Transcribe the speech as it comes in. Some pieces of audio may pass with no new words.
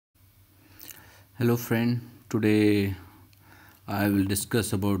Hello friend, today I will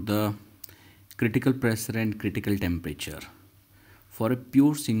discuss about the critical pressure and critical temperature for a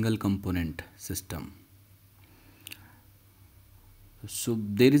pure single component system. So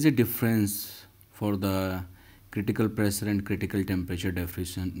there is a difference for the critical pressure and critical temperature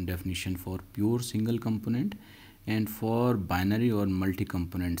definition for pure single component and for binary or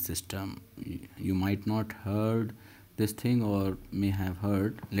multi-component system. You might not heard this thing or may have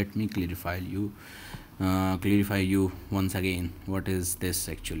heard. Let me clarify you once again what is this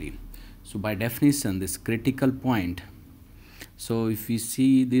actually. So by definition, this critical point, so if we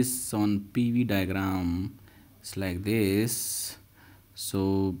see this on PV diagram, it's like this.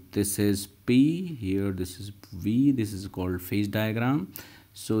 So this is P, here this is V, this is called phase diagram.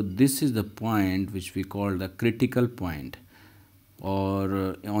 So this is the point which we call the critical point,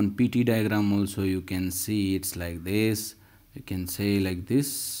 or on PT diagram also you can see it's like this. You can say like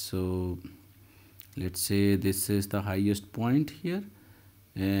this. So let's say this is the highest point here,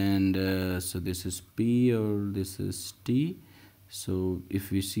 and so this is P or this is T. So if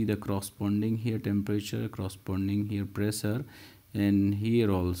we see the corresponding here temperature, corresponding here pressure, and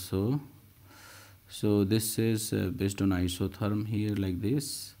here also, so this is based on isotherm here like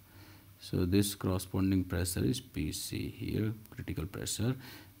this. So this corresponding pressure is PC here, critical pressure,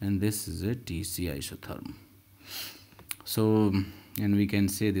 and this is a TC isotherm. So, and we can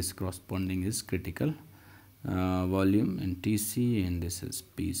say this corresponding is critical volume and TC, and this is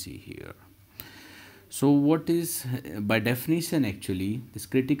PC here. So what is by definition actually this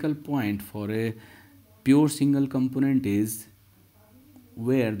critical point for a pure single component is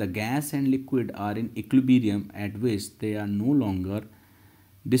where the gas and liquid are in equilibrium at which they are no longer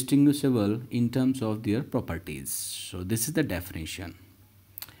distinguishable in terms of their properties. So this is the definition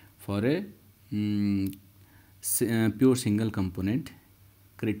for a pure single component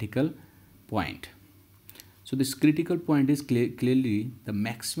critical point. So this critical point is clearly the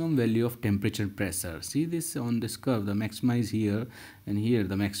maximum value of temperature and pressure. See this on this curve, the maxima is here and here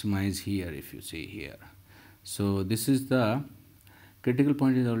the maxima is here, if you see here. So this is the critical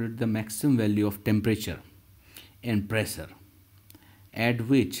point, is already the maximum value of temperature and pressure at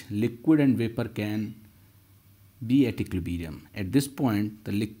which liquid and vapor can be at equilibrium. At this point,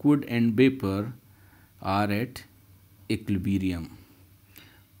 the liquid and vapor are at equilibrium.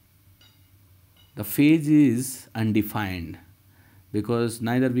 The phase is undefined because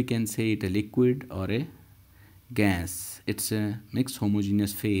neither we can say it a liquid or a gas. It's a mixed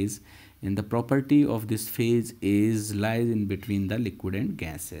homogeneous phase, and the property of this phase lies in between the liquid and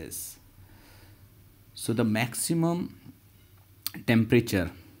gases. So the maximum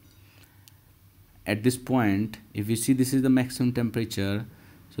temperature at this point, if you see this is the maximum temperature,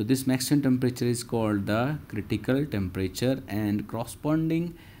 so this maximum temperature is called the critical temperature, and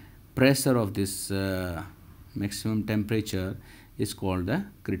corresponding pressure of this maximum temperature is called the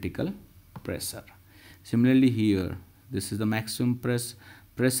critical pressure. Similarly here, this is the maximum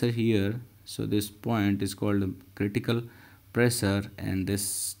pressure here, so this point is called critical pressure, and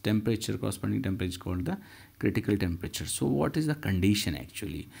this temperature, corresponding temperature, is called the critical temperature. So what is the condition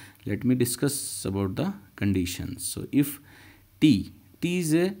actually? Let me discuss about the conditions. So if T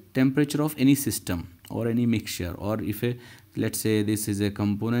is a temperature of any system or any mixture, or if let's say this is a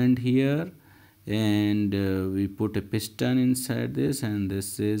component here, and we put a piston inside this, and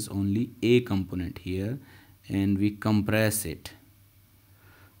this is only a component here, and we compress it.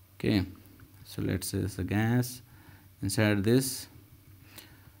 Okay, so let's say it's a gas inside this.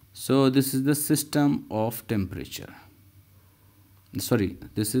 So this is the system of temperature. Sorry,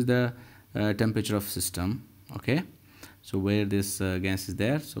 this is the temperature of system. Okay, so where this gas is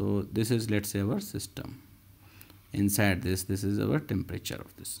there, so this is, let's say, our system. Inside this is our temperature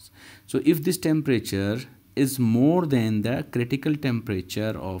of this. So if this temperature is more than the critical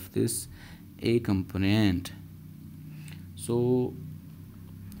temperature of this A component, so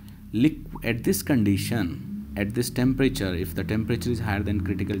at this condition, at this temperature, if the temperature is higher than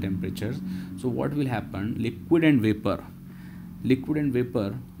critical temperature, so what will happen? Liquid and vapor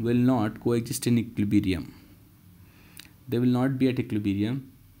will not coexist in equilibrium. They will not be at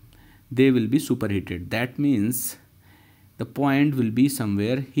equilibrium. They will be superheated. That means the point will be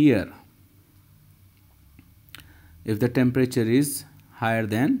somewhere here. If the temperature is higher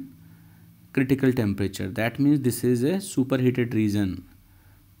than critical temperature, that means this is a superheated region.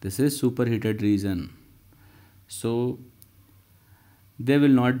 This is superheated region. So there will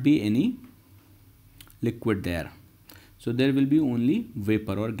not be any liquid there. So there will be only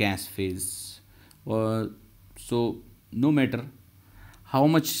vapor or gas phase. So no matter how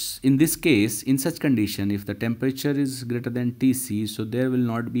much in this case, in such condition, if the temperature is greater than Tc, so there will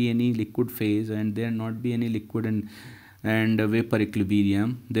not be any liquid phase and there not be any liquid and vapor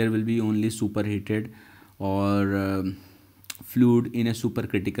equilibrium. There will be only superheated or fluid in a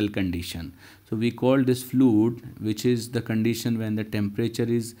supercritical condition. So we call this fluid, which is the condition when the temperature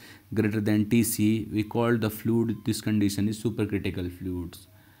is greater than Tc, we call the fluid, this condition is supercritical fluids.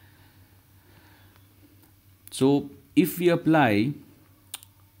 So if we apply,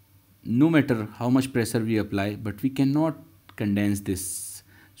 no matter how much pressure we apply, but we cannot condense this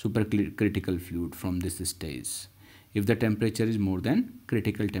supercritical fluid from this stage if the temperature is more than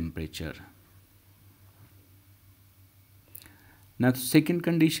critical temperature. Now the second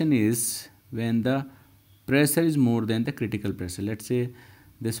condition is when the pressure is more than the critical pressure. Let's say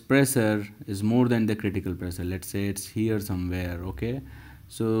this pressure is more than the critical pressure. Let's say it's here somewhere, okay?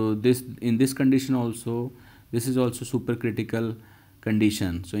 So this, in this condition also, this is also supercritical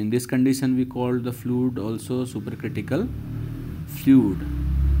condition. So in this condition we call the fluid also supercritical fluid.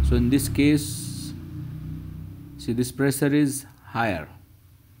 So in this case, see, this pressure is higher,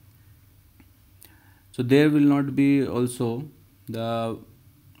 so there will not be also the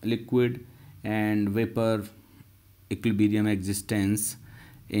liquid and vapor equilibrium existence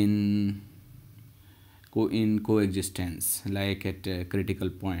in coexistence like at critical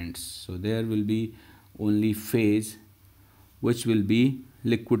points. So there will be only phase which will be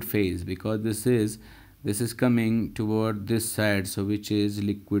liquid phase, because this is coming toward this side, so which is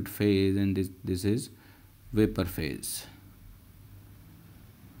liquid phase, and this is vapor phase.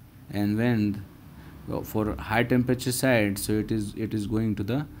 And when for high temperature side, so it is going to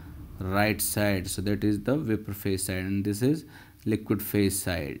the right side, so that is the vapor phase side, and this is liquid phase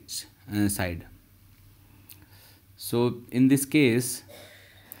side. So in this case,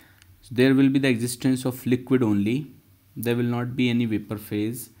 there will be the existence of liquid only, there will not be any vapor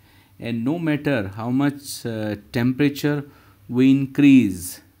phase, and no matter how much temperature we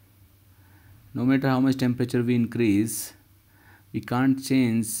increase, we can't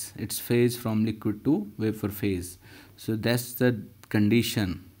change its phase from liquid to vapor phase. So that's the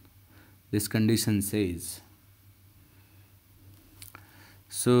condition this condition says.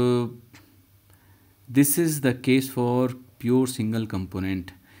 So this is the case for pure single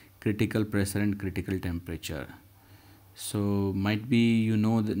component critical pressure and critical temperature. So might be you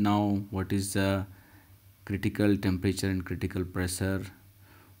know that now what is the critical temperature and critical pressure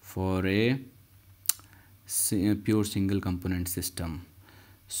for a pure single component system.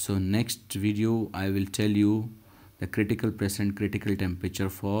 So next video I will tell you the critical pressure and critical temperature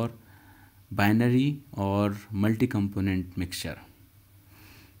for binary or multi-component mixture.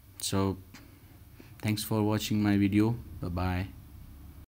 So thanks for watching my video. Bye bye.